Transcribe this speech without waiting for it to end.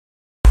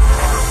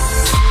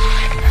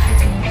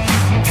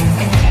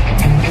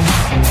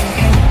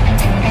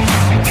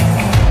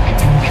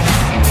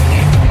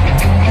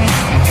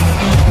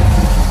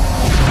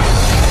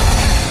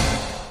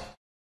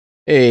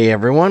Hey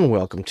everyone,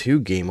 welcome to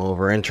Game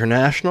Over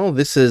International.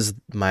 This is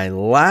my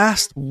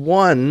last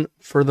one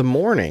for the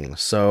morning,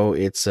 so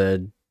it's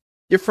a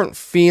different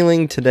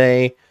feeling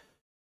today.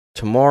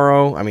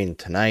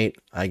 Tonight,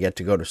 I get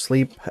to go to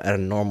sleep at a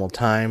normal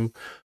time,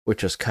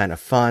 which is kind of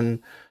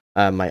fun.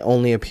 My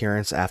only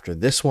appearance after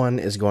this one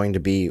is going to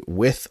be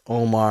with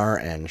Omar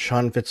and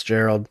Sean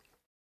Fitzgerald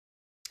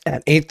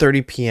at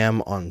 8:30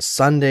 p.m. on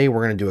Sunday.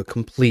 We're going to do a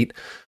complete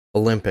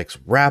Olympics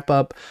wrap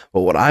up,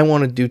 but what I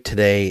want to do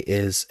today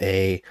is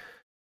a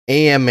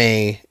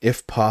AMA,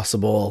 if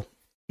possible,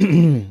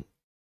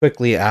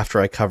 quickly after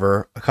I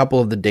cover a couple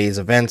of the day's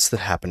events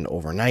that happened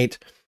overnight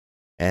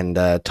and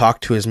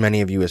talk to as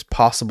many of you as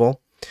possible.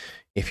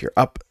 If you're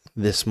up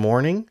this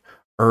morning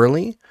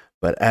early,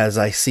 but as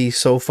I see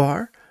so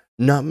far,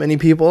 not many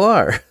people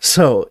are.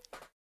 So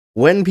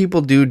when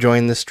people do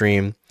join the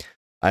stream,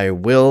 I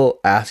will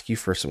ask you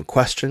for some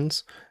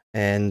questions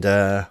and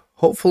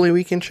hopefully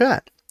we can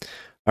chat.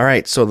 All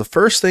right, so the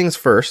first things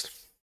first.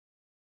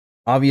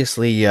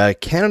 Obviously,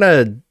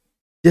 Canada,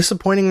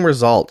 disappointing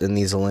result in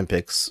these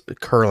Olympics,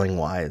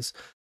 curling-wise.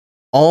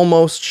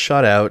 Almost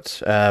shut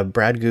out.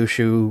 Brad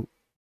Gushu,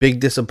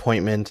 big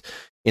disappointment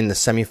in the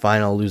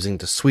semifinal, losing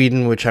to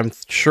Sweden, which I'm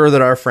sure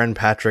that our friend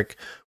Patrick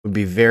would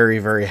be very,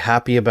 very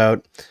happy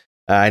about.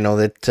 I know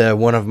that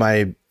one of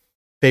my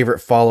favorite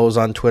follows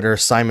on Twitter,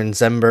 Simon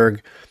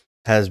Zemberg,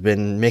 has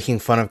been making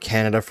fun of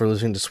Canada for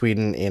losing to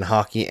Sweden in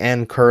hockey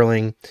and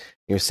curling.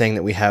 He was saying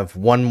that we have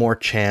one more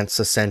chance,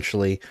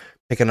 essentially,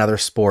 pick another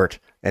sport,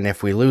 and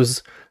if we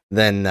lose,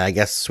 then I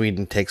guess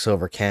Sweden takes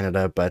over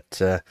Canada,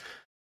 but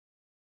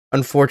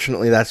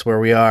unfortunately that's where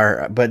we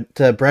are. But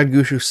Brad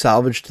Gushu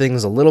salvaged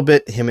things a little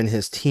bit, him and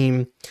his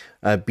team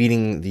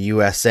beating the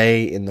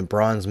USA in the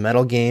bronze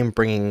medal game,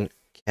 bringing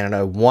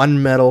Canada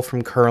one medal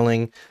from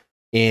curling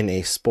in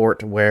a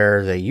sport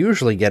where they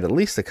usually get at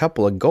least a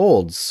couple of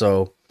golds,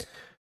 so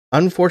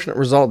unfortunate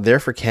result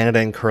there for Canada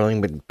in curling,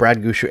 but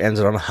Brad Gushu ends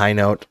it on a high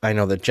note. I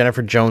know that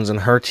Jennifer Jones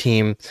and her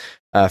team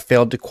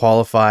failed to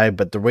qualify,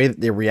 but the way that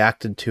they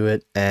reacted to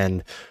it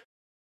and,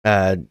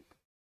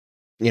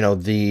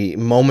 the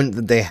moment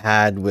that they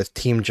had with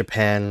Team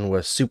Japan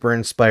was super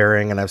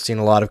inspiring, and I've seen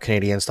a lot of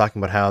Canadians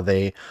talking about how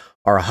they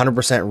are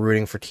 100%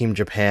 rooting for Team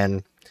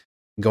Japan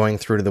going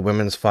through to the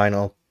women's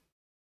final,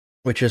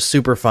 which is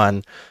super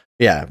fun.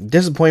 Yeah,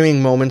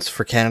 disappointing moments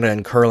for Canada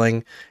in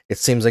curling. It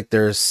seems like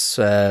there's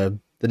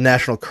the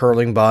national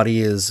curling body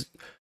is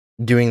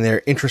doing their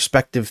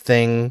introspective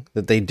thing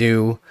that they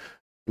do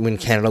when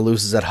Canada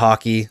loses at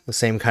hockey, the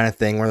same kind of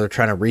thing where they're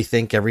trying to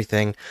rethink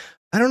everything.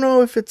 I don't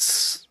know if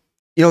it's,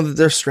 that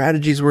their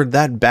strategies were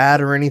that bad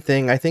or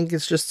anything. I think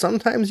it's just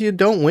sometimes you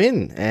don't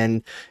win.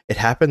 And it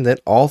happened that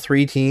all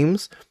three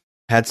teams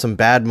had some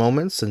bad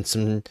moments and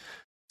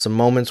some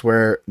moments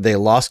where they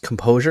lost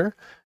composure.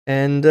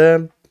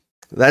 And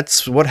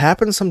that's what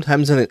happens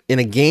sometimes in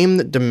a game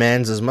that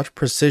demands as much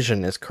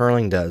precision as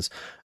curling does.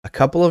 A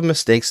couple of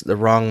mistakes at the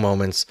wrong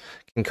moments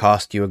can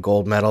cost you a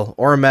gold medal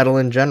or a medal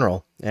in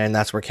general, and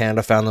that's where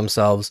Canada found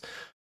themselves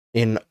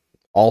in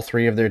all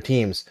three of their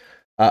teams.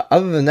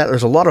 Other than that,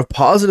 there's a lot of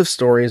positive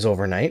stories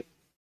overnight.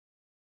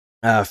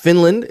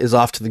 Finland is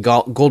off to the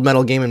gold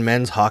medal game in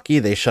men's hockey.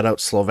 They shut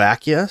out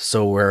Slovakia,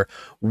 so we're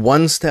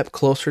one step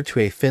closer to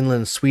a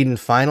Finland-Sweden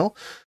final.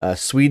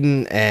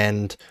 Sweden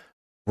and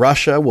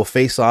Russia will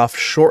face off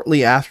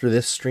shortly after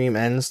this stream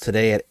ends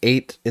today at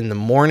 8 in the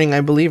morning,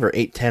 I believe, or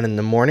 8:10 in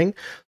the morning.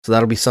 So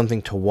that'll be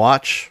something to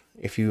watch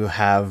if you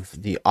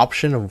have the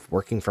option of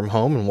working from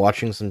home and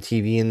watching some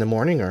TV in the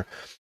morning or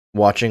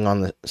watching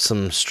on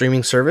some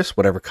streaming service,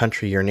 whatever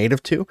country you're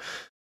native to.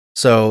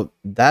 So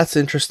that's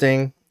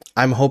interesting.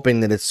 I'm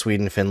hoping that it's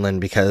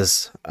Sweden-Finland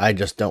because I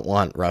just don't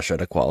want Russia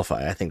to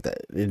qualify. I think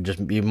that it'd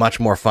just be much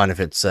more fun if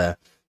it's an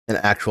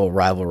actual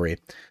rivalry.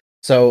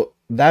 So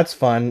that's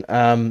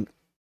fun.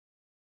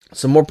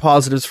 Some more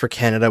positives for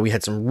Canada. We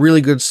had some really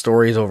good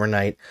stories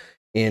overnight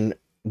in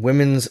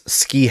women's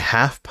ski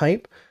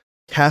halfpipe.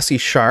 Cassie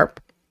Sharp,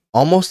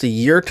 almost a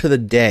year to the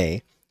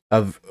day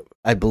of,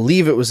 I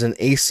believe it was an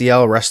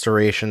ACL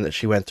restoration that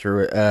she went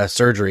through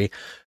surgery,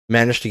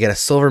 managed to get a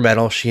silver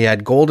medal. She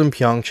had gold in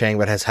Pyeongchang,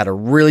 but has had a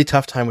really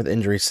tough time with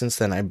injuries since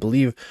then. I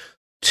believe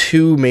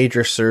 2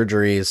 major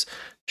surgeries.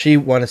 She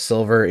won a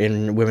silver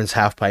in women's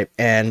halfpipe,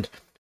 and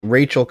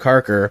Rachel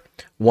Carker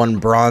won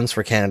bronze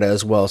for Canada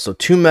as well. So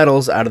 2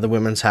 medals out of the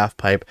women's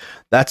halfpipe.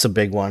 That's a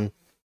big one.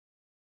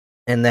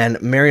 And then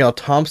Marielle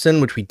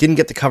Thompson, which we didn't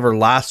get to cover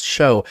last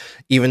show,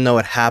 even though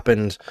it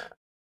happened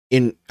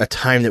in a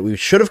time that we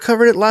should have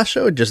covered it last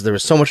show. Just there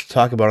was so much to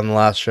talk about on the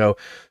last show.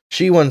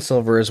 She won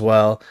silver as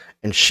well,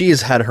 and she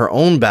has had her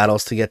own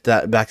battles to get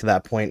that back to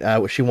that point.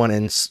 She won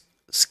in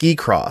ski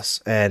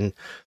cross, and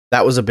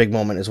that was a big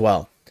moment as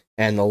well.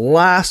 And the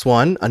last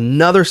one,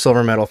 another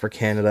silver medal for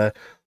Canada.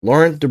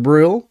 Laurent de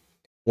Breuil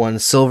won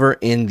silver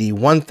in the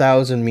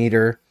 1,000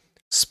 meter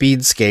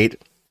speed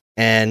skate,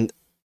 and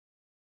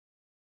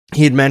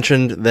he had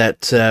mentioned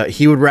that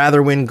he would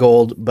rather win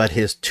gold, but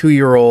his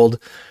 2-year-old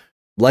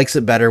likes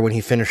it better when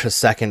he finishes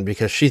second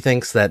because she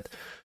thinks that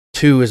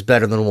 2 is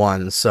better than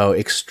 1. So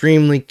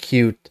extremely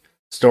cute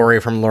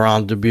story from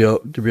Laurent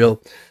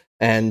Dubiel.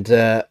 And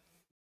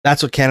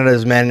that's what Canada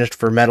has managed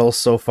for medals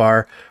so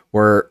far.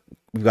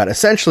 We've got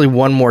essentially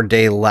one more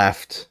day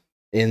left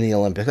in the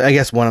Olympics. I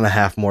guess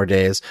 1.5 more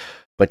days.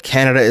 But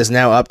Canada is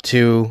now up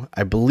to,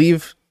 I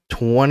believe,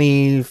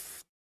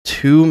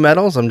 22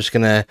 medals. I'm just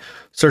going to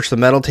search the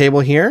medal table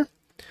here.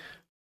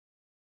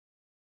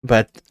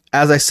 But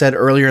as I said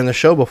earlier in the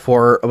show,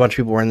 before a bunch of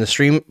people were in the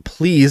stream,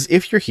 please,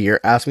 if you're here,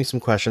 ask me some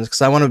questions,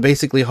 because I want to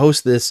basically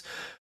host this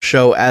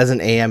show as an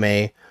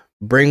AMA.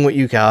 Bring what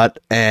you got,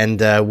 and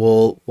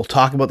we'll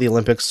talk about the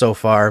Olympics so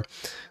far.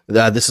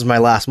 This is my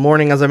last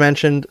morning, as I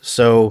mentioned,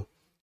 so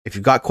if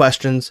you've got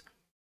questions,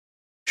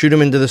 shoot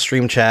them into the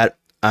stream chat.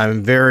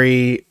 I'm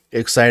very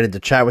excited to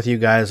chat with you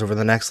guys over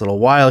the next little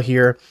while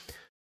here,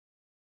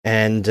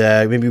 and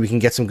maybe we can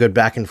get some good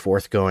back and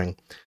forth going.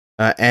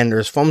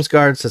 Anders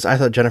Fomsgaard says, I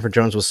thought Jennifer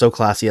Jones was so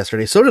classy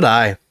yesterday. So did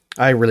I.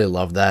 I really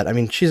love that. I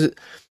mean, she's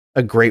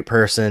a great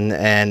person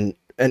and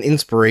an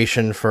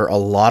inspiration for a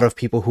lot of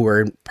people who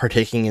are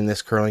partaking in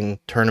this curling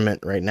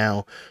tournament right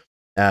now.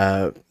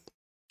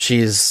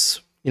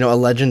 She's, a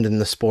legend in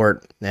the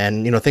sport,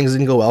 and, things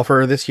didn't go well for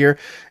her this year,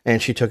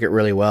 and she took it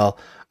really well.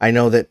 I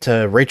know that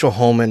Rachel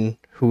Holman,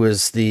 who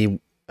is the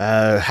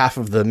half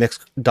of the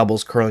mixed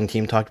doubles curling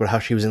team, talked about how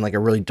she was in like a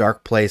really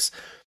dark place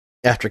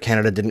after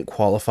Canada didn't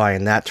qualify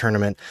in that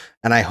tournament.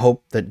 And I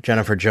hope that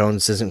Jennifer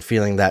Jones isn't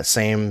feeling that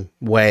same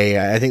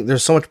way. I think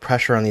there's so much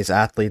pressure on these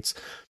athletes.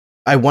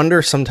 I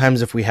wonder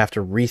sometimes if we have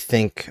to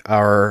rethink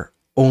our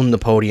Own the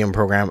Podium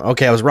program.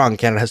 Okay, I was wrong.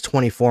 Canada has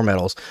 24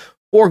 medals,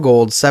 4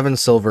 gold, 7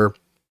 silver,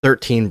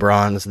 13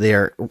 bronze. They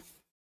are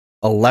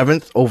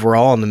 11th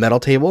overall on the medal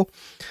table,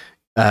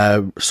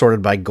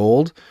 sorted by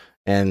gold,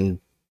 and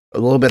a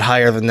little bit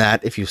higher than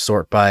that if you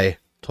sort by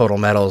total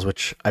medals,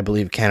 which I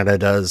believe Canada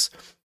does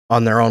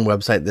on their own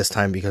website this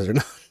time because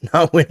they're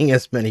not winning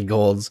as many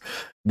golds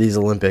these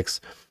Olympics.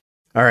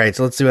 All right,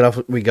 so let's see what else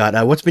we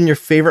got. What's been your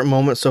favorite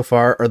moment so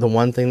far, or the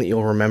one thing that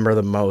you'll remember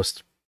the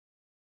most?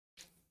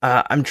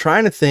 I'm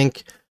trying to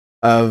think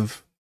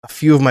of a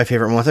few of my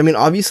favorite moments. I mean,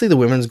 obviously the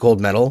women's gold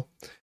medal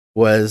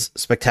was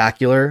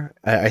spectacular.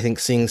 I think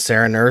seeing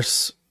Sarah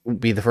Nurse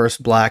be the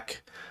first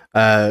Black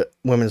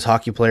women's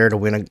hockey player to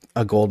win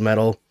a gold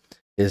medal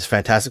is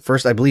fantastic.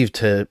 First, I believe,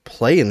 to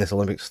play in this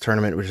Olympics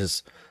tournament, which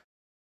is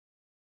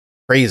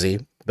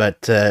crazy,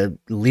 but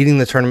leading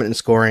the tournament in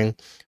scoring,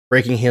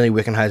 breaking Haley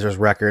Wickenheiser's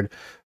record,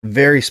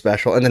 very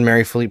special. And then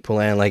Marie-Philippe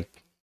Poulin, like,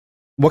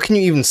 what can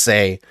you even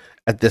say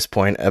at this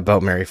point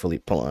about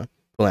Marie-Philippe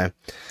Poulin?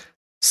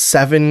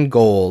 7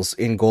 goals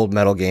in gold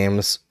medal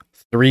games,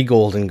 3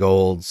 golden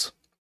golds.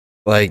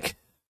 Like,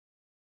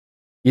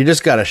 you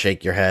just gotta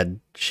shake your head.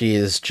 She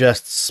is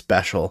just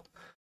special.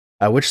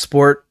 Which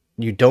sport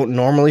you don't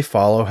normally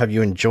follow have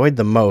you enjoyed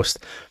the most?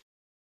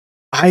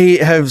 I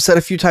have said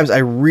a few times I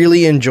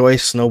really enjoy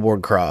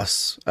snowboard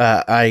cross.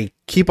 I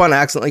keep on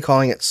accidentally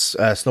calling it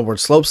snowboard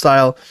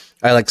slopestyle.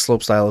 I like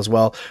slopestyle as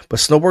well, but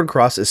snowboard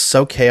cross is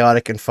so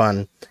chaotic and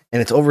fun,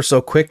 and it's over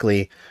so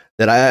quickly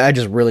that I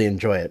just really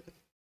enjoy it.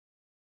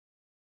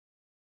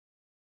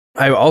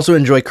 I also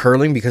enjoy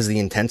curling because of the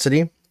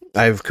intensity.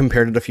 I've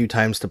compared it a few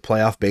times to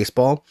playoff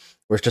baseball,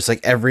 where it's just like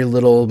every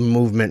little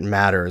movement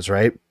matters,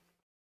 right?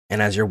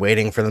 And as you're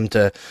waiting for them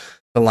to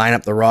line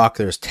up the rock,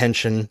 there's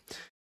tension.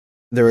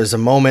 There was a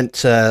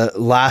moment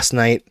last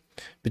night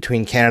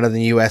between Canada and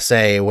the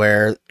USA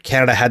where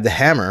Canada had the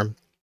hammer,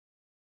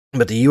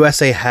 but the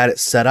USA had it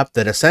set up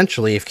that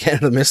essentially if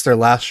Canada missed their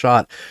last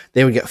shot,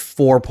 they would get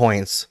 4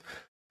 points.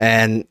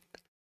 And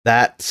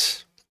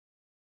that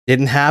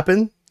didn't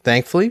happen,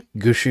 thankfully.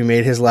 Gushu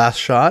made his last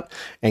shot,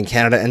 and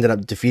Canada ended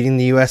up defeating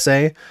the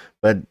USA.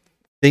 But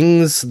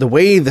the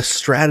way the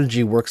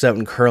strategy works out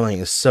in curling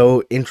is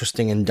so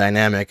interesting and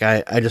dynamic.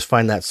 I just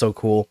find that so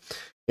cool.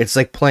 It's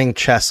like playing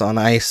chess on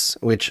ice,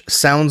 which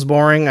sounds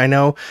boring, I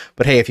know.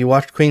 But hey, if you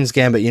watched Queen's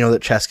Gambit, you know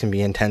that chess can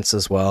be intense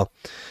as well.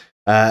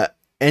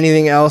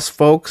 Anything else,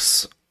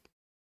 folks?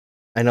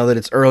 I know that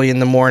it's early in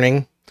the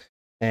morning,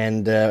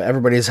 and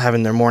everybody's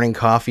having their morning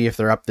coffee if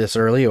they're up this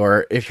early.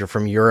 Or if you're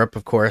from Europe,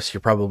 of course,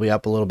 you're probably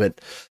up a little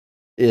bit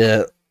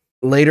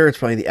later. It's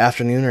probably the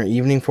afternoon or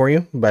evening for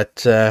you. But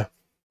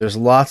there's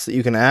lots that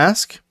you can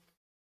ask.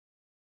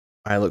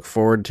 I look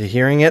forward to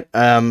hearing it.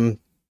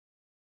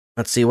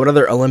 Let's see, what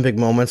other Olympic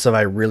moments have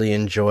I really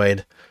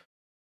enjoyed?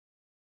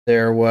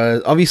 There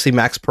was, obviously,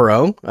 Max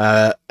Perot.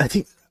 I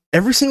think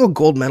every single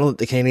gold medal that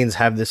the Canadians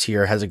have this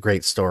year has a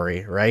great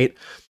story, right?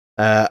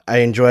 I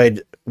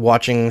enjoyed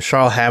watching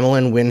Charles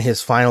Hamelin win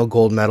his final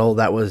gold medal.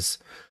 That was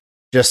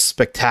just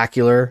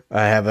spectacular.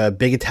 I have a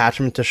big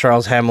attachment to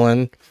Charles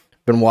Hamelin.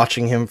 Been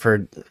watching him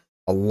for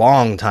a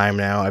long time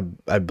now.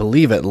 I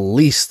believe at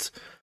least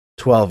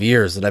 12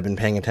 years that I've been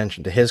paying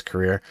attention to his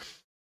career.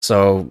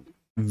 So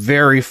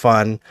very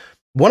fun.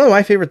 One of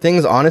my favorite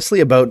things, honestly,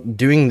 about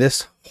doing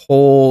this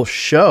whole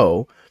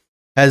show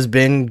has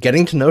been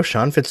getting to know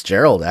Sean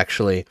Fitzgerald,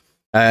 actually.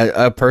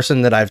 A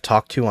person that I've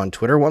talked to on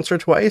Twitter once or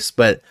twice,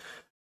 but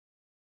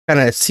kind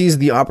of seized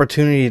the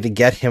opportunity to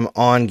get him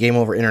on Game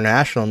Over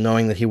International,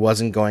 knowing that he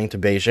wasn't going to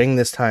Beijing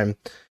this time,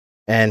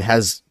 and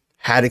has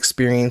had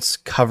experience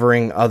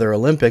covering other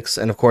Olympics,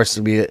 and of course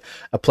it'd be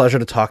a pleasure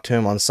to talk to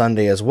him on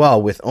Sunday as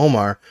well with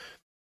Omar.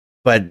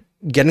 But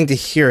getting to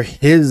hear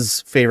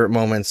his favorite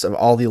moments of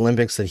all the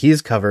Olympics that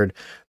he's covered,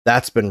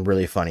 that's been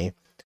really funny.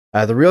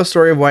 The real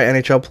story of why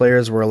NHL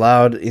players were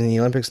allowed in the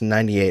Olympics in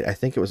 '98, I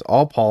think it was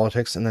all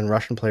politics, and then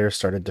Russian players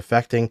started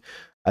defecting.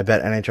 I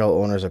bet NHL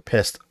owners are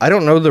pissed. I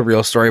don't know the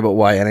real story about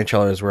why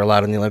NHLers were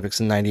allowed in the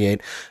Olympics in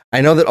 '98. I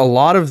know that a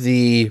lot of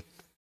the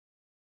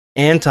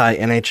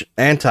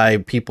anti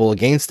people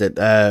against it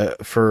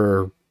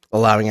for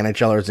allowing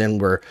NHLers in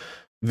were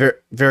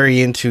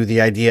very into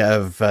the idea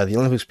of the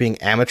Olympics being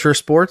amateur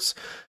sports,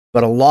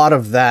 but a lot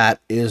of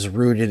that is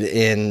rooted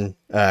in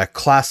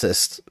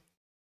classist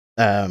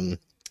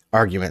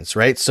arguments,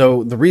 right?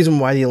 So the reason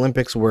why the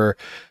Olympics were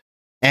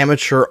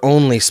amateur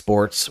only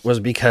sports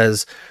was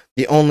because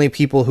the only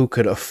people who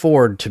could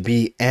afford to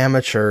be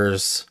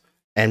amateurs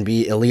and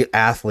be elite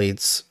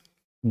athletes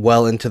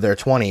well into their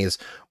 20s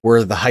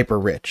were the hyper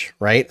rich,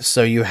 right?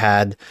 So you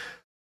had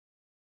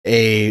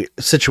a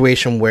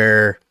situation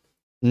where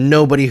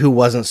nobody who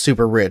wasn't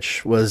super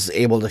rich was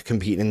able to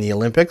compete in the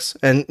Olympics.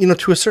 And, you know,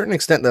 to a certain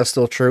extent, that's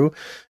still true.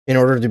 In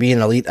order to be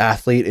an elite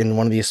athlete in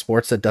one of these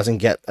sports that doesn't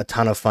get a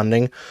ton of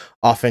funding,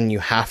 often you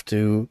have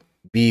to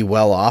be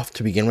well off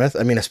to begin with.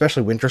 I mean,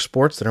 especially winter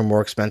sports that are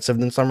more expensive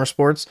than summer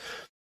sports.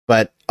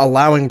 But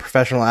allowing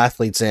professional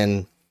athletes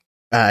in,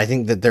 I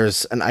think that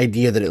there's an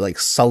idea that it like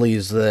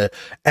sullies the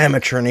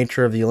amateur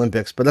nature of the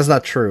Olympics, but that's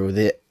not true.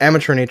 The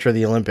amateur nature of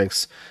the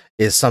Olympics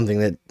is something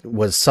that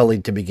was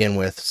sullied to begin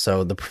with.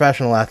 So the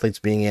professional athletes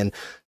being in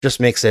just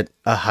makes it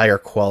a higher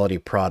quality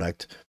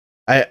product.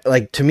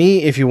 To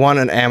me, if you want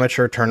an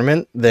amateur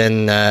tournament,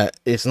 then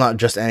it's not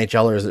just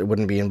NHLers that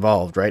wouldn't be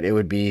involved, right? It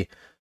would be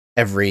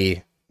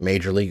every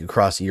major league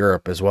across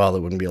Europe as well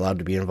that wouldn't be allowed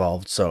to be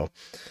involved. So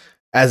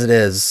as it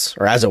is,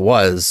 or as it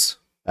was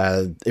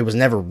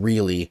never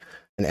really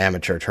an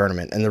amateur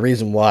tournament. And the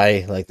reason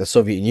why like the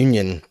Soviet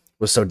Union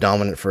was so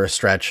dominant for a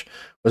stretch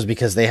was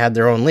because they had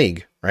their own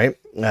league, right?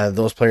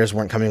 Those players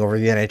weren't coming over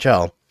to the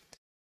NHL.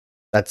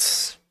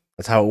 That's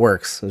how it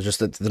works. It's just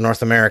that the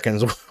North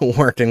Americans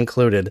weren't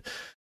included.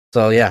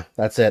 So yeah,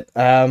 that's it.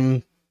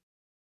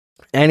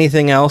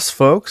 Anything else,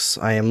 folks?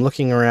 I am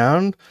looking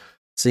around,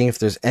 seeing if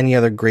there's any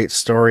other great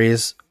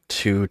stories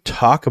to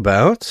talk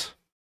about.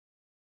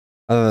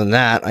 Other than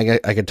that,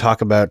 I could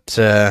talk about,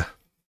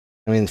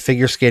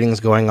 figure skating is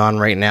going on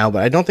right now,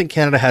 but I don't think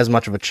Canada has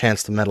much of a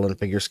chance to medal in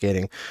figure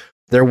skating.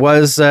 There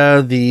was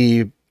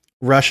the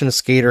Russian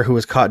skater who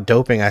was caught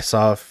doping, I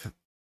saw,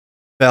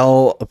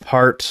 fell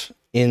apart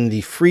in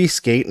the free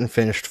skate and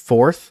finished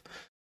fourth.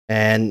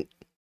 And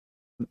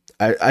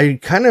I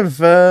kind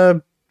of,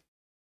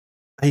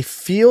 I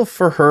feel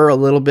for her a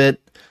little bit,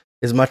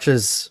 as much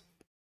as,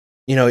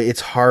 you know,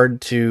 it's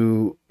hard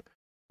to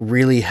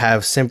really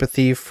have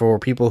sympathy for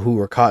people who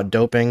were caught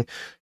doping.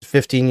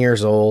 15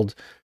 years old.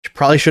 She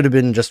probably should have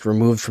been just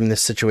removed from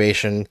this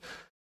situation.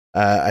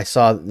 I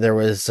saw there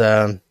was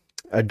a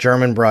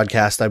German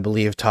broadcast, I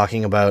believe,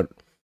 talking about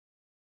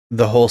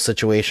the whole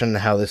situation,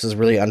 how this is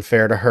really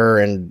unfair to her.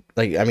 And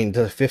like, I mean,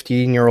 does a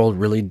 15-year-old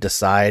really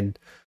decide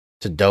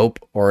to dope,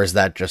 or is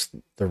that just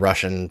the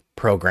Russian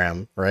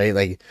program, right?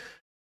 Like,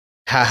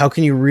 how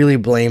can you really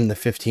blame the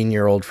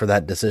 15-year-old for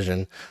that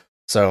decision?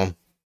 So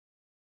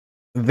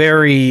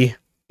very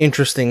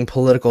interesting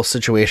political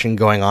situation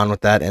going on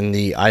with that, and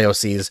the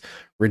IOC's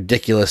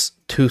ridiculous,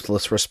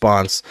 toothless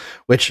response,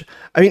 which,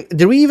 I mean,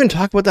 did we even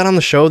talk about that on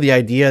the show? The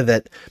idea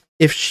that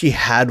if she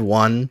had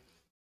won,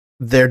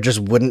 there just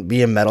wouldn't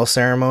be a medal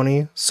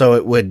ceremony. So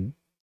it would,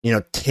 you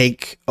know,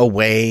 take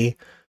away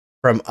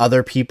from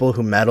other people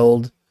who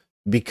medaled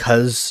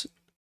because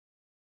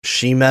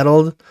she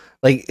medaled.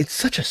 Like, it's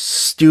such a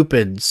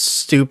stupid,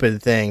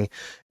 stupid thing.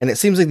 And it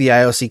seems like the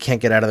IOC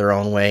can't get out of their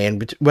own way.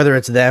 And whether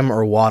it's them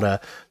or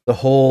WADA, the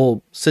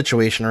whole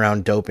situation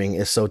around doping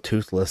is so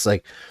toothless.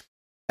 Like,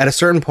 at a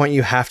certain point,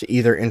 you have to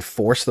either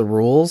enforce the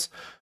rules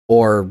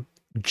or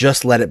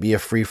just let it be a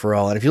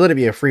free-for-all. And if you let it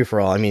be a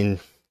free-for-all, I mean,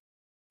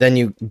 then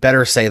you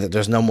better say that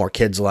there's no more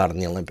kids allowed in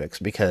the Olympics,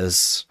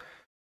 because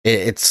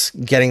it's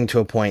getting to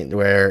a point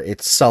where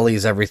it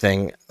sullies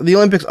everything. The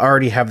Olympics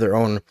already have their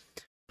own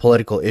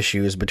political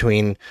issues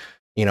between,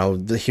 you know,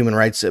 the human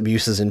rights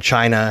abuses in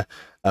China,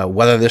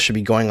 whether this should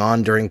be going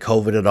on during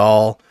COVID at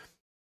all,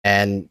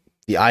 and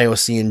the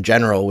IOC in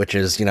general, which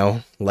is, you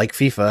know, like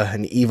FIFA,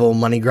 an evil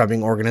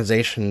money-grubbing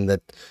organization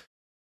that,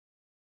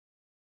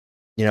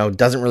 you know,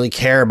 doesn't really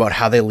care about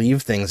how they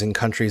leave things in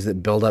countries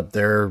that build up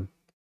their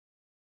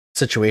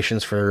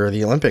situations for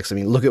the Olympics. I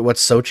mean, look at what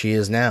Sochi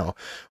is now,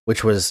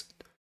 which was,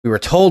 we were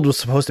told, was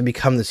supposed to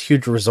become this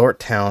huge resort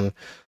town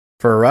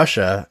for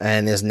Russia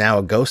and is now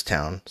a ghost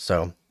town.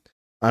 So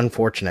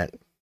unfortunate.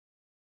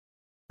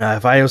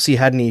 If IOC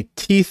had any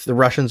teeth, the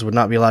Russians would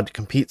not be allowed to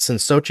compete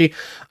since Sochi.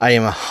 I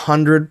am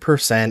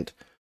 100%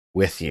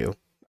 with you.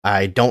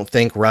 I don't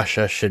think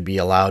Russia should be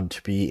allowed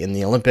to be in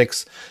the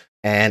Olympics,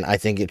 and I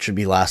think it should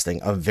be lasting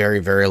a very,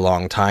 very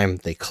long time.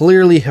 They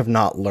clearly have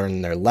not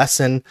learned their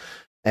lesson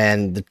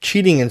And the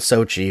cheating in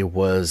Sochi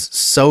was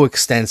so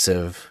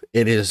extensive,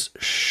 it is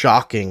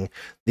shocking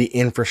the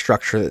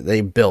infrastructure that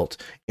they built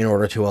in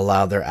order to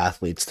allow their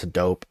athletes to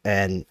dope.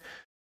 And,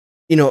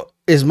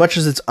 as much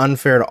as it's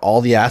unfair to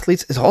all the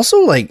athletes, it's also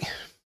like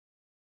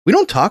we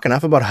don't talk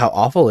enough about how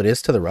awful it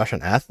is to the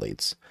Russian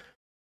athletes,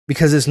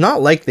 because it's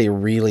not like they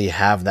really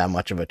have that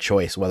much of a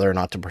choice whether or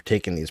not to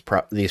partake in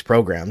these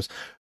programs.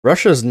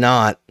 Russia's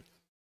not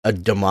a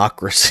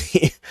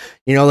democracy.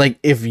 Like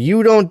if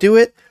you don't do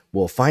it,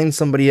 we'll find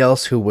somebody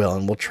else who will,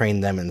 and we'll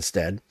train them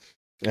instead.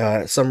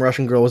 Some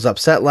Russian girl was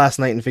upset last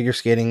night in figure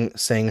skating,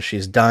 saying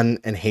she's done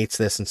and hates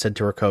this, and said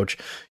to her coach,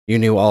 "You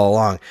knew all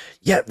along."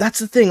 Yeah, that's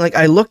the thing. Like,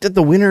 I looked at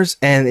the winners,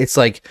 and it's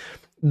like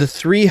the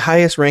three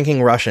highest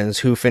ranking Russians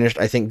who finished,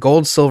 I think,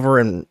 gold, silver,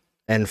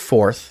 and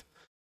fourth.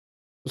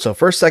 So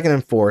first, second,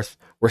 and fourth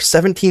were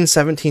 17,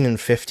 17, and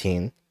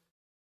 15.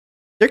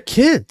 They're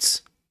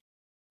kids,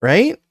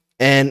 right?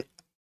 And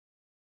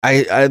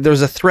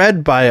there's a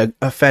thread by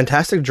a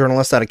fantastic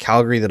journalist out of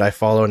Calgary that I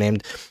follow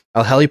named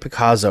Alheli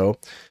Picasso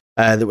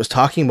that was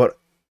talking about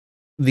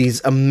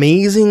these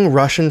amazing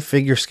Russian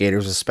figure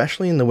skaters,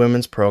 especially in the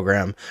women's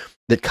program,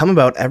 that come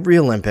about every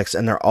Olympics,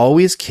 and they're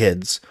always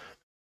kids,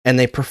 and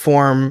they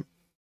perform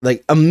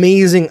like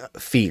amazing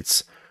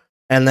feats.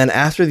 And then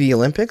after the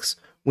Olympics,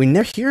 we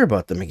never hear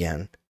about them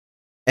again.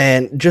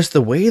 And just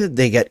the way that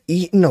they get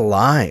eaten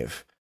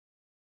alive.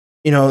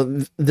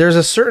 There's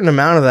a certain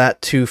amount of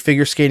that to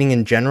figure skating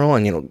in general.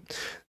 And,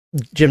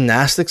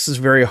 gymnastics is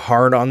very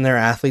hard on their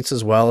athletes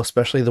as well,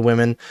 especially the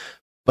women.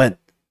 But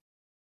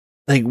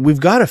like, we've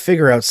got to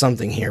figure out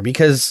something here,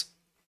 because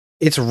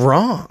it's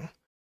wrong.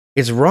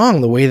 It's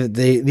wrong the way that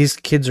these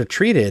kids are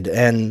treated.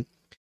 And,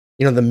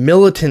 the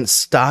militant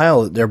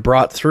style that they're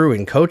brought through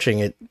in coaching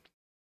it.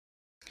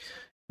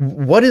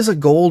 What is a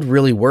gold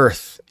really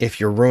worth if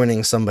you're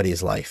ruining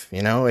somebody's life?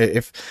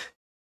 If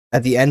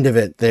at the end of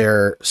it,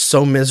 they're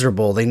so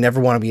miserable, they never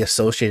want to be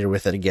associated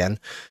with it again.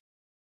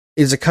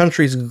 Is a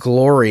country's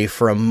glory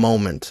for a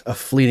moment, a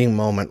fleeting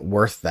moment,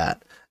 worth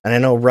that? And I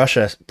know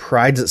Russia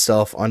prides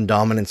itself on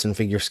dominance in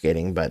figure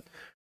skating, but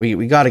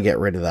we got to get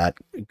rid of that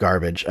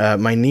garbage.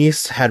 My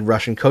niece had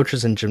Russian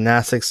coaches in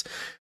gymnastics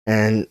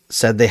and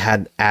said they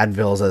had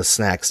Advils as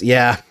snacks.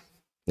 Yeah.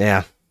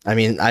 I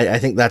mean, I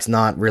think that's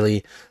not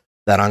really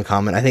that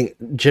uncommon. I think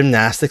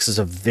gymnastics is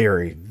a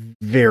very,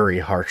 very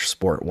harsh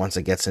sport once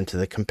it gets into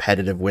the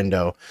competitive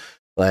window.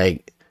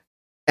 Like,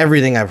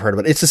 everything I've heard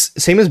about it's the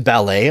same as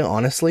ballet,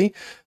 honestly.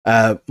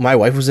 My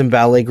wife was in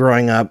ballet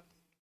growing up.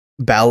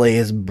 Ballet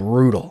is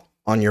brutal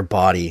on your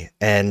body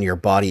and your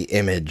body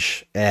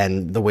image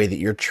and the way that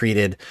you're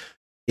treated.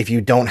 If you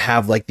don't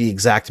have like the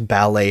exact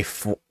ballet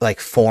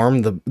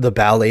form, the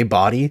ballet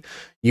body,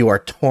 you are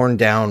torn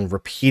down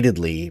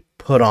repeatedly,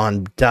 put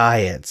on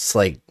diets.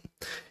 Like,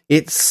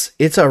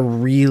 it's a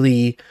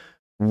really,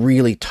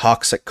 really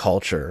toxic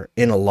culture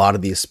in a lot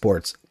of these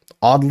sports.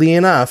 Oddly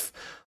enough,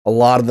 a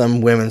lot of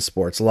them women's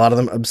sports, a lot of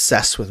them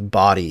obsessed with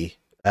body.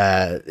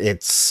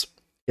 It's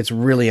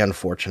really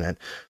unfortunate.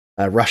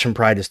 Russian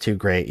pride is too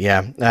great.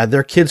 Yeah. There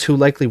are kids who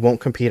likely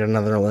won't compete at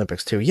another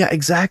Olympics too. Yeah,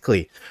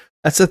 exactly.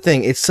 That's the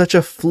thing. It's such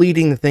a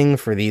fleeting thing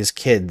for these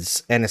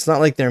kids, and it's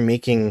not like they're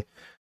making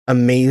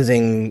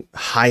amazing,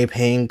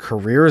 high-paying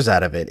careers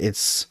out of it.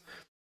 It's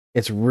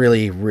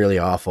really, really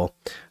awful.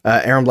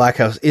 Aaron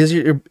Blackhouse, is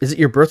it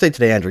your birthday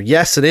today, Andrew?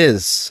 Yes, it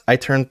is. I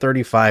turned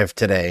 35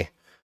 today.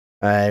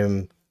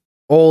 I'm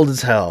old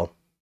as hell.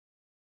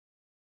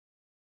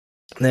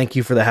 Thank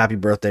you for the happy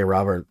birthday,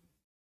 Robert.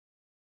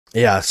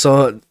 Yeah,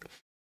 so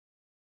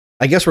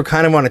I guess we're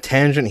kind of on a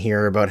tangent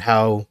here about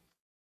how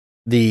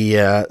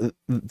the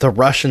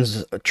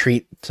Russians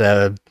treat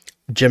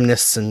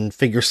gymnasts and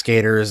figure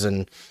skaters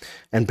and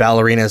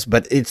ballerinas,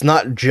 but it's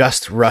not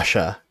just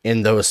Russia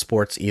in those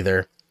sports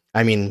either.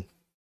 I mean,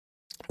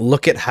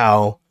 look at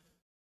how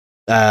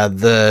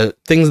the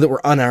things that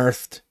were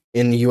unearthed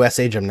in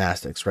USA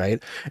gymnastics,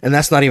 right? And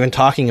that's not even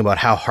talking about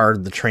how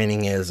hard the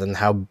training is and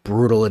how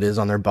brutal it is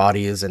on their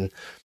bodies and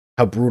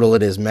how brutal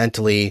it is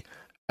mentally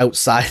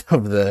outside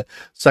of the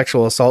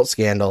sexual assault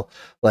scandal.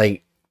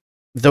 Like,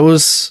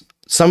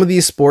 some of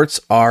these sports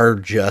are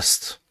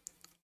just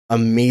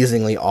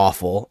amazingly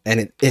awful,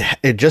 and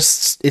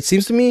it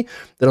seems to me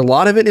that a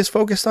lot of it is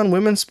focused on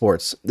women's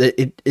sports.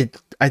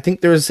 I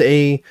think there's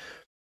a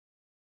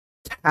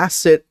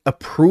tacit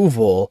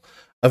approval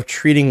of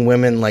treating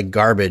women like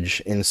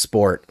garbage in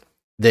sport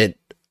that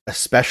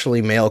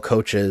especially male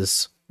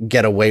coaches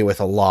get away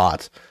with a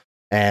lot,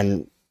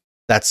 and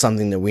that's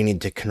something that we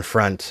need to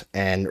confront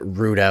and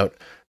root out,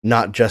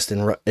 not just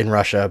in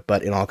Russia,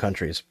 but in all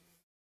countries.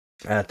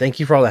 Thank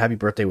you for all the happy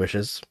birthday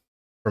wishes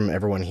from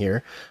everyone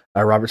here.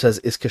 Robert says,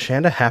 is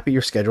Kashanda happy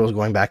your schedule is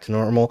going back to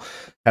normal?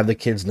 Have the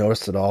kids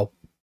noticed at all?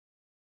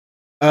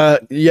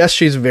 Yes,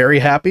 she's very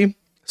happy.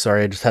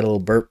 Sorry, I just had a little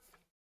burp.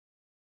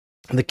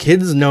 The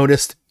kids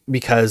noticed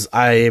because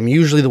I am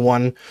usually the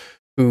one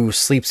who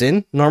sleeps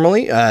in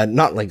normally.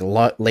 Not like a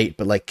lot late,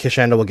 but like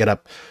Kashanda will get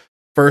up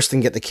first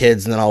and get the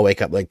kids, and then I'll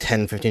wake up like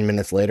 10, 15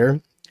 minutes later.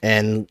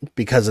 And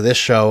because of this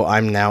show,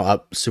 I'm now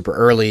up super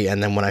early.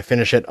 And then when I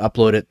finish it,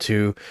 upload it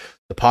to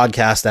the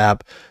podcast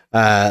app,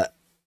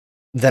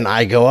 then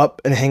I go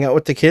up and hang out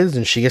with the kids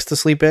and she gets to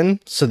sleep in.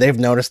 So they've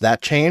noticed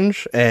that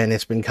change. And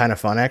it's been kind of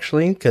fun,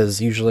 actually,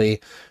 because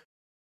usually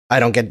I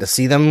don't get to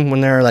see them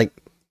when they're like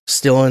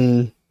still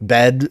in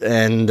bed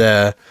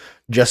and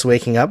just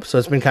waking up. So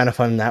it's been kind of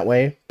fun in that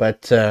way.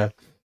 But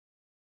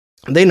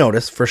they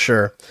notice for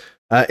sure.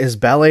 Is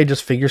ballet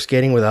just figure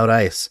skating without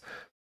ice?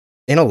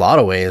 In a lot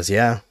of ways,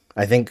 yeah.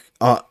 I think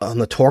on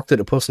the torque that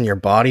it puts in your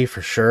body,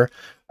 for sure.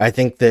 I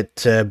think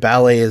that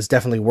ballet is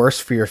definitely worse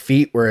for your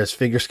feet, whereas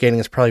figure skating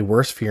is probably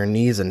worse for your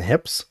knees and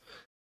hips.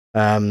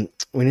 We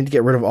need to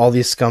get rid of all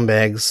these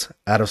scumbags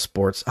out of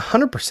sports.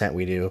 100%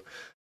 we do.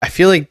 I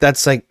feel like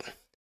that's like,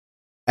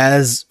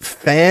 as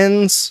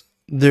fans,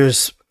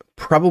 there's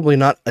probably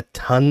not a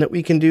ton that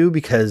we can do,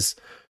 because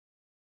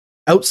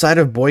outside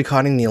of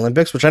boycotting the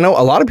Olympics, which I know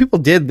a lot of people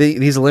did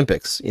these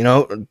Olympics, you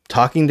know,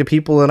 talking to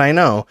people that I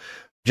know,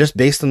 just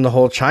based on the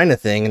whole China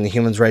thing and the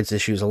human rights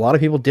issues, a lot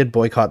of people did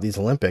boycott these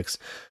Olympics.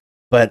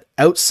 But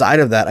outside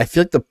of that, I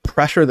feel like the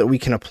pressure that we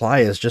can apply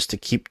is just to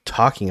keep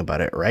talking about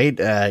it,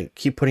 right?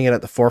 Keep putting it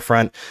at the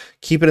forefront,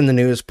 keep it in the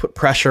news, put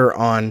pressure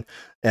on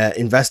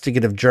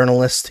investigative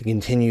journalists to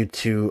continue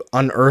to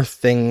unearth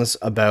things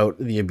about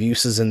the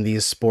abuses in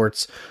these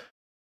sports.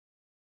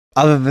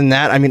 Other than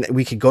that, I mean,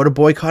 we could go to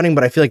boycotting,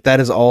 but I feel like that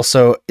is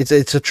also, it's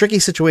a tricky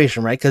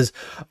situation, right? Because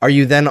are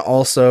you then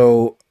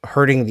also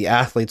hurting the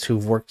athletes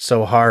who've worked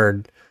so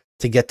hard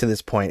to get to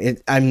this point?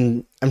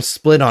 I'm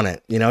split on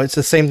it. You know, it's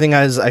the same thing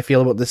as I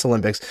feel about this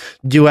Olympics.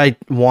 Do I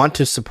want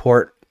to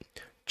support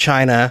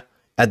China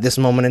at this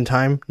moment in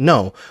time?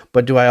 No.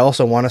 But do I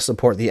also want to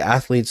support the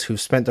athletes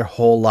who've spent their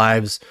whole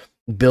lives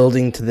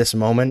building to this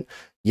moment?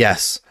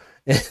 Yes.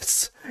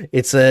 It's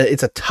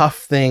a tough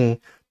thing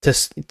to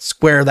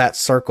square that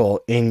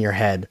circle in your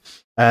head.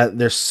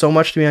 There's so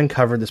much to be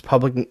uncovered. That's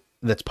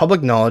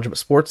public knowledge, but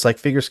sports like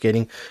figure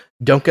skating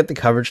don't get the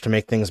coverage to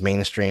make things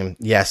mainstream.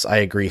 Yes, I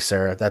agree,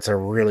 Sarah. That's a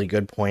really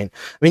good point.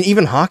 I mean,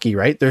 even hockey,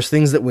 right? There's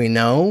things that we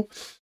know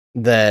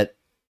that,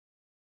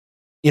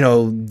 you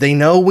know, they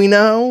know we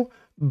know,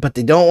 but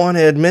they don't want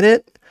to admit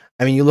it.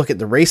 I mean, you look at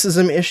the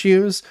racism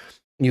issues,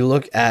 you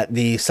look at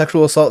the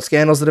sexual assault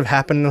scandals that have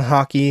happened in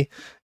hockey,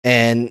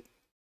 and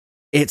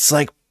it's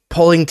like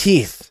pulling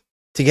teeth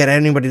to get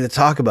anybody to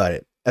talk about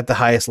it at the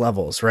highest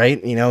levels,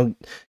 right? You know,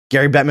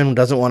 Gary Bettman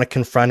doesn't want to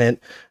confront it.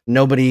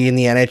 Nobody in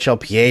the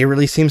NHLPA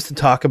really seems to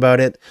talk about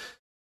it.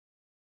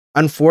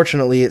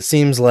 Unfortunately, it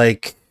seems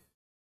like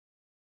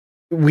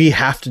we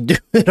have to do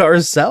it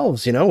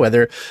ourselves, you know,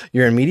 whether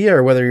you're in media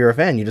or whether you're a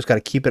fan, you just got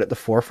to keep it at the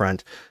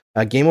forefront.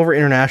 Game Over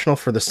International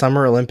for the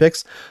Summer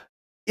Olympics.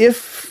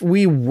 If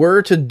we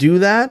were to do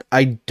that,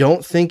 I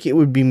don't think it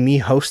would be me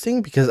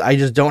hosting, because I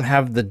just don't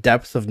have the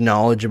depth of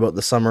knowledge about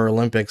the Summer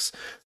Olympics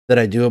that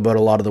I do about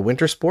a lot of the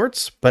winter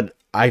sports, but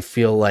I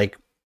feel like,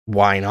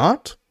 why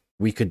not?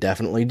 We could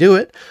definitely do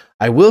it.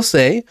 I will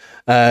say,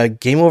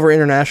 Game Over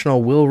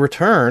International will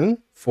return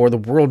for the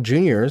World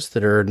Juniors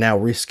that are now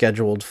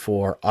rescheduled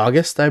for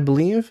August, I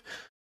believe.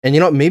 And,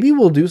 you know, maybe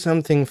we'll do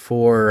something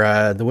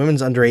for the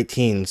women's under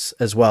 18s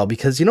as well,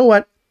 because you know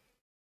what?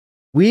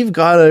 We've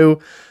got to,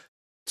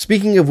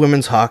 speaking of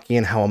women's hockey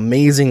and how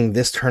amazing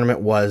this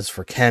tournament was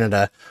for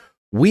Canada,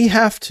 we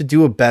have to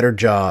do a better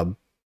job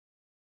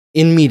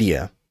in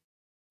media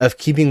of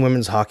keeping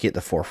women's hockey at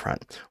the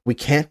forefront. We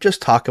can't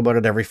just talk about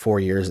it every 4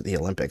 years at the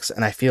Olympics.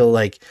 And I feel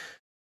like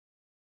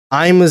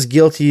I'm as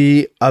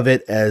guilty of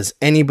it as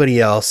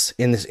anybody else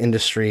in this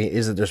industry,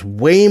 is that there's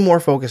way more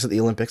focus at the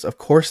Olympics. Of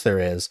course there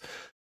is,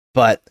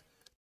 but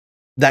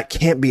that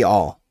can't be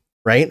all,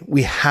 right?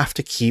 We have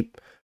to keep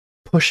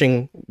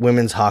pushing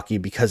women's hockey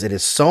because it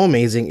is so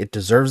amazing. It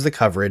deserves the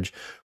coverage.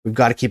 We've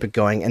got to keep it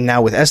going. And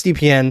now with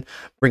SDPN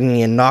bringing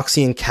in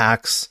Noxie and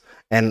Cax,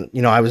 and,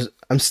 you know,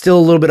 I'm still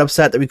a little bit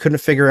upset that we couldn't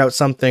figure out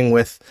something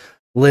with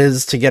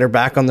Liz to get her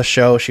back on the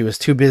show. She was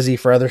too busy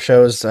for other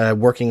shows,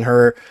 working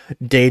her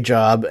day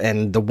job.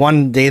 And the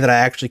one day that I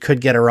actually could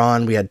get her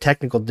on, we had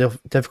technical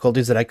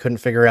difficulties that I couldn't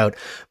figure out.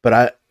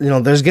 But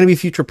there's going to be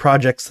future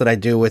projects that I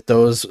do with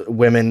those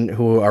women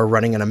who are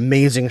running an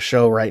amazing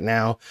show right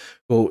now,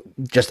 who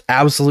just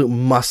absolute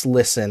must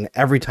listen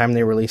every time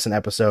they release an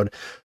episode.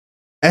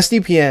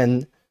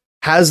 SDPN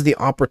has the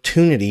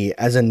opportunity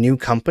as a new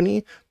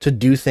company to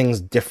do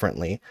things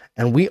differently.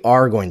 And we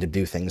are going to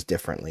do things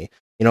differently.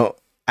 You know,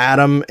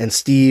 Adam and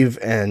Steve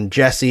and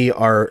Jesse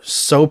are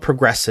so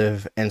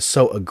progressive and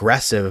so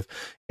aggressive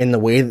in the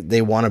way that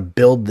they want to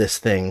build this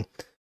thing.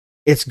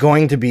 It's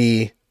going to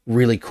be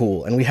really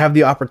cool. And we have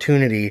the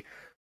opportunity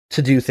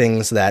to do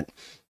things that,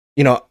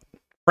 you know,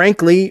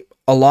 frankly,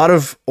 a lot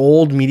of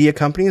old media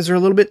companies are a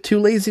little bit too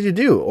lazy to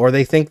do, or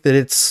they think that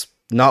it's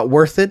not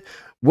worth it.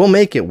 We'll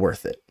make it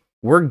worth it.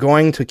 We're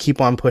going to keep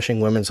on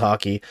pushing women's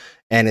hockey,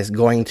 and it's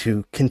going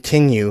to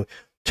continue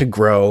to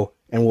grow,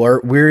 and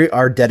we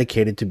are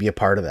dedicated to be a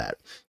part of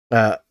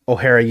that.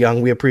 O'Hara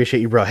Young, we appreciate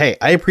you, bro. Hey,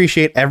 I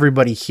appreciate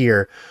everybody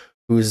here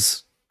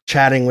who's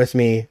chatting with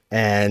me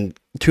and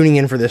tuning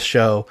in for this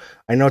show.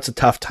 I know it's a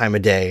tough time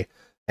of day,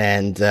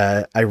 and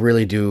I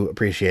really do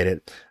appreciate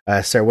it.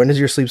 Sarah, when does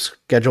your sleep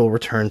schedule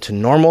return to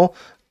normal?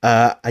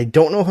 I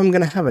don't know if I'm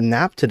going to have a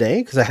nap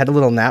today because I had a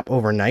little nap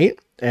overnight,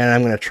 and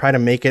I'm going to try to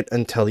make it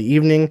until the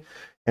evening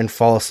and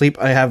fall asleep.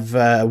 I have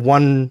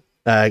one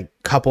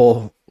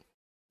couple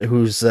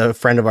who's a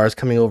friend of ours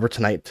coming over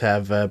tonight to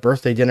have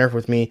birthday dinner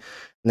with me,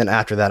 and then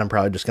after that, I'm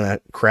probably just going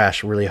to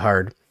crash really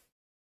hard.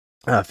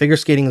 Figure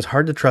skating is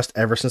hard to trust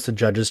ever since the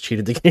judges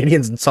cheated the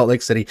Canadians in Salt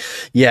Lake City.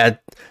 Yeah,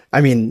 I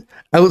mean,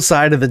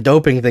 outside of the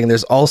doping thing,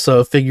 there's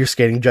also figure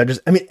skating judges.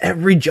 I mean,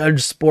 every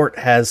judge sport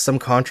has some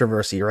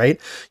controversy,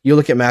 right? You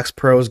look at Max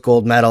Pro's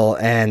gold medal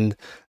and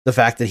the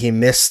fact that he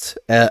missed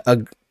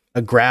a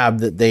grab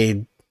that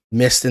they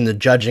missed in the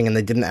judging and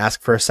they didn't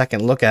ask for a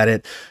second look at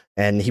it,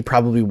 and he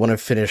probably wouldn't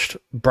have finished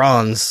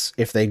bronze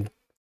if they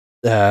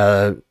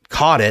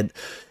caught it.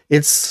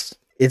 It's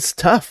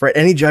tough, right?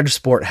 Any judge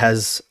sport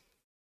has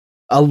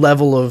a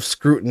level of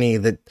scrutiny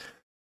that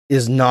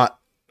is not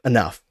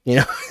enough, you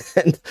know.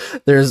 And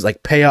there's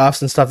like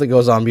payoffs and stuff that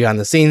goes on behind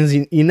the scenes.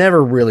 You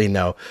never really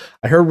know.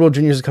 I heard World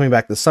Juniors is coming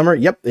back this summer.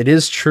 Yep, it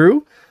is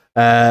true.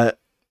 I'm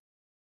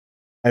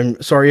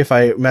sorry if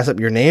I mess up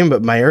your name,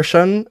 but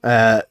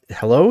Mayershun,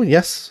 hello.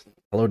 Yes,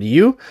 hello to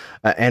you.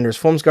 Anders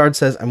Folmsgaard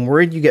says, I'm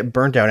worried you get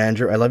burnt out,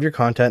 Andrew. I love your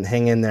content.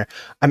 Hang in there.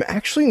 I'm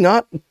actually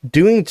not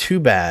doing too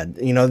bad.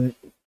 You know,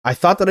 I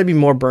thought that I'd be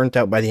more burnt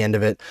out by the end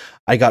of it.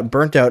 I got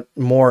burnt out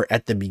more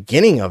at the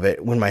beginning of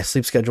it when my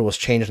sleep schedule was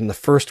changed in the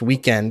first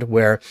weekend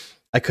where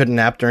I couldn't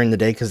nap during the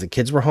day because the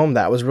kids were home.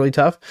 That was really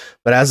tough.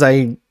 But as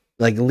I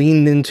like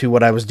leaned into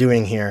what I was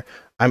doing here,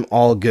 I'm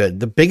all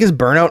good. The biggest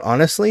burnout,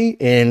 honestly,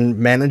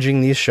 in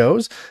managing these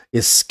shows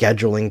is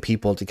scheduling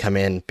people to come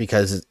in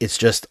because it's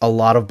just a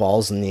lot of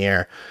balls in the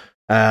air.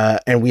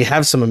 And we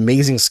have some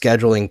amazing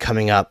scheduling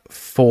coming up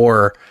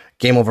for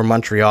Game Over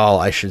Montreal,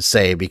 I should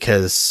say,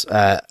 because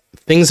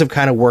things have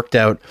kind of worked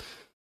out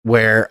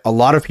where a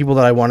lot of people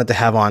that I wanted to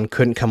have on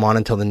couldn't come on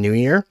until the new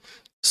year.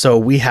 So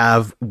we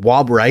have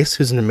Wob Rice,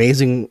 who's an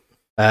amazing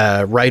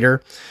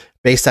writer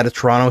based out of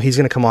Toronto. He's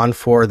going to come on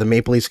for the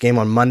Maple Leafs game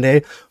on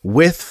Monday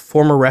with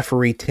former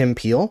referee Tim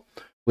Peel,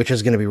 which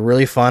is going to be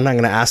really fun. I'm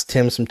going to ask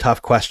Tim some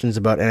tough questions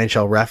about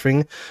NHL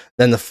reffing.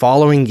 Then the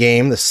following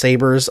game, the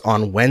Sabres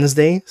on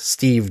Wednesday,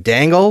 Steve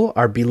Dangle,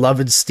 our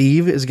beloved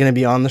Steve, is going to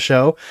be on the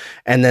show.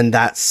 And then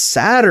that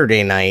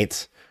Saturday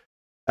night,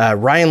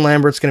 Ryan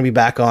Lambert's going to be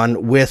back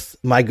on with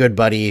my good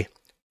buddy,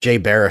 Jay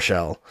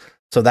Baruchel.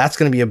 So that's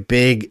going to be a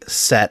big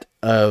set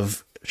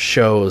of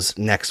shows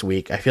next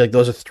week. I feel like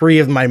those are three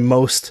of my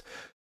most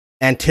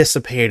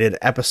anticipated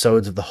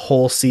episodes of the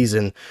whole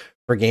season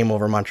for Game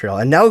Over Montreal.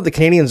 And now that the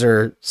Canadians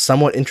are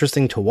somewhat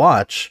interesting to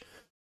watch,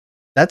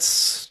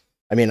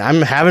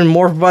 I'm having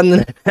more fun than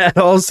I've had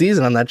all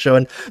season on that show.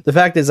 And the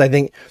fact is, I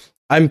think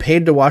I'm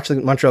paid to watch the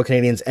Montreal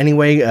Canadiens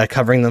anyway,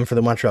 covering them for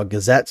the Montreal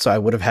Gazette, so I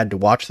would have had to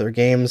watch their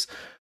games.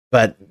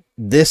 But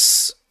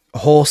this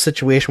whole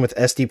situation with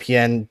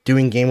SDPN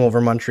doing Game Over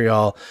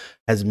Montreal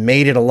has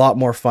made it a lot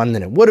more fun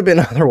than it would have been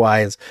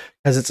otherwise,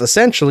 because it's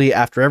essentially,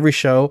 after every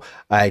show,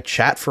 I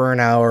chat for an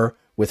hour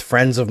with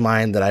friends of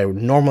mine that I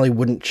normally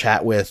wouldn't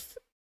chat with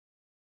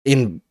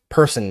in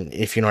person,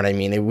 if you know what I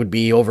mean. It would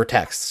be over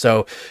text.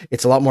 So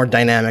it's a lot more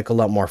dynamic, a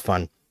lot more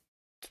fun.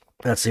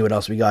 Let's see what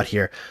else we got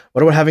here.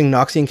 What about having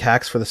Noxie and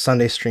Cax for the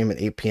Sunday stream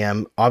at 8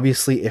 p.m.?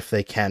 Obviously, if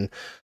they can.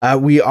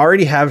 We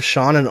already have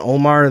Sean and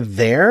Omar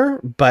there,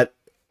 but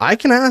I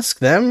can ask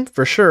them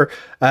for sure.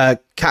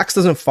 Cax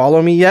doesn't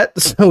follow me yet,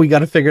 so we got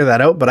to figure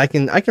that out. But I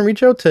can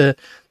reach out to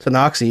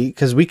Noxie,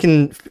 because we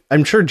can.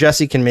 I'm sure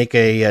Jesse can make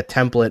a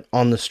template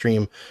on the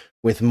stream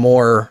with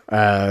more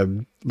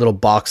little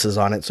boxes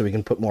on it, so we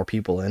can put more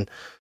people in.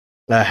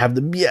 Have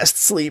the best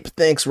sleep.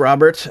 Thanks,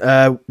 Robert.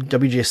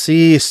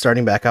 WJC is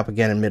starting back up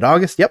again in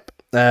mid-August. Yep.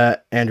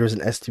 Andrew's an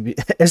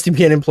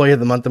SDPN employee of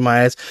the month in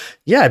my eyes.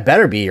 Yeah, it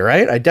better be,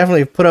 right? I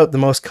definitely put out the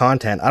most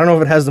content. I don't know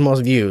if it has the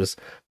most views,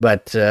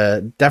 but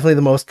definitely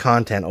the most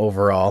content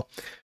overall.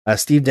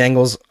 Steve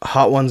Dangle's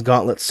Hot Ones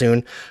Gauntlet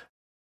soon.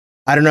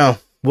 I don't know.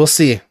 We'll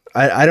see.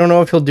 I don't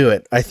know if he'll do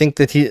it. I think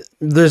that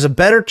there's a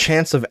better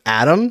chance of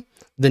Adam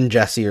than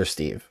Jesse or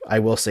Steve. I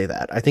will say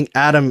that. I think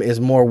Adam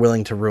is more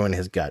willing to ruin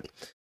his gut.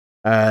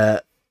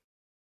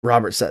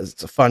 Robert says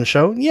it's a fun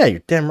show. Yeah,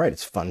 you're damn right.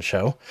 It's a fun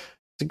show.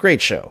 It's a great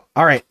show.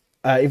 All right.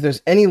 If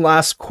there's any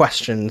last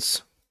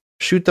questions,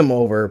 shoot them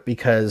over,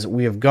 because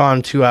we have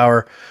gone to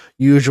our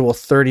usual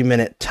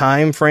 30-minute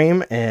time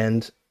frame,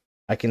 and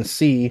I can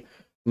see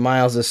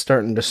Miles is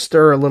starting to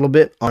stir a little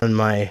bit on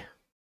my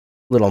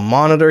little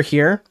monitor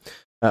here.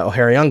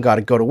 O'Hara Young, got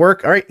to go to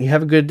work. All right. You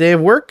have a good day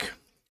of work.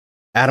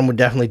 Adam would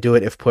definitely do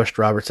it if pushed.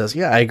 Robert says,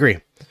 yeah, I agree.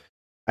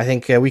 I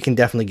think we can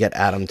definitely get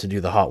Adam to do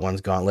the Hot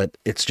Ones Gauntlet.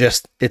 It's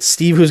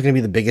Steve who's going to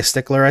be the biggest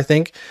stickler, I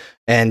think.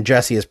 And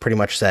Jesse has pretty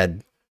much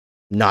said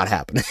not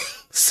happening.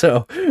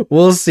 So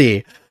we'll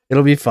see.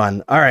 It'll be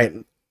fun. All right.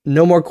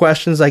 No more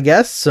questions, I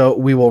guess. So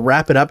we will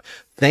wrap it up.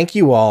 Thank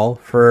you all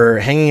for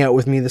hanging out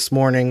with me this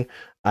morning.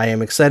 I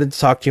am excited to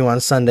talk to you on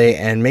Sunday,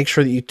 and make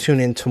sure that you tune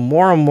in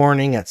tomorrow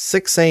morning at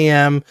 6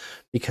 a.m.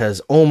 because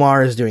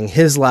Omar is doing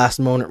his last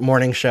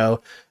morning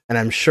show. and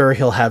I'm sure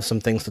he'll have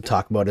some things to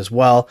talk about as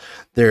well.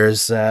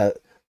 There's the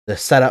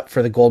setup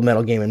for the gold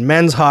medal game in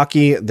men's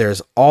hockey. There's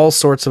all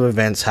sorts of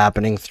events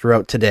happening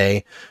throughout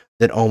today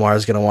that Omar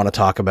is going to want to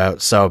talk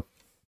about. So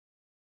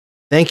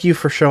thank you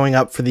for showing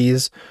up for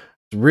these.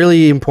 It's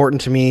really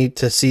important to me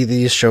to see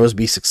these shows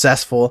be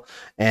successful,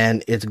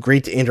 and it's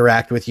great to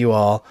interact with you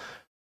all.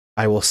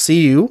 I will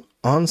see you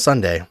on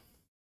Sunday.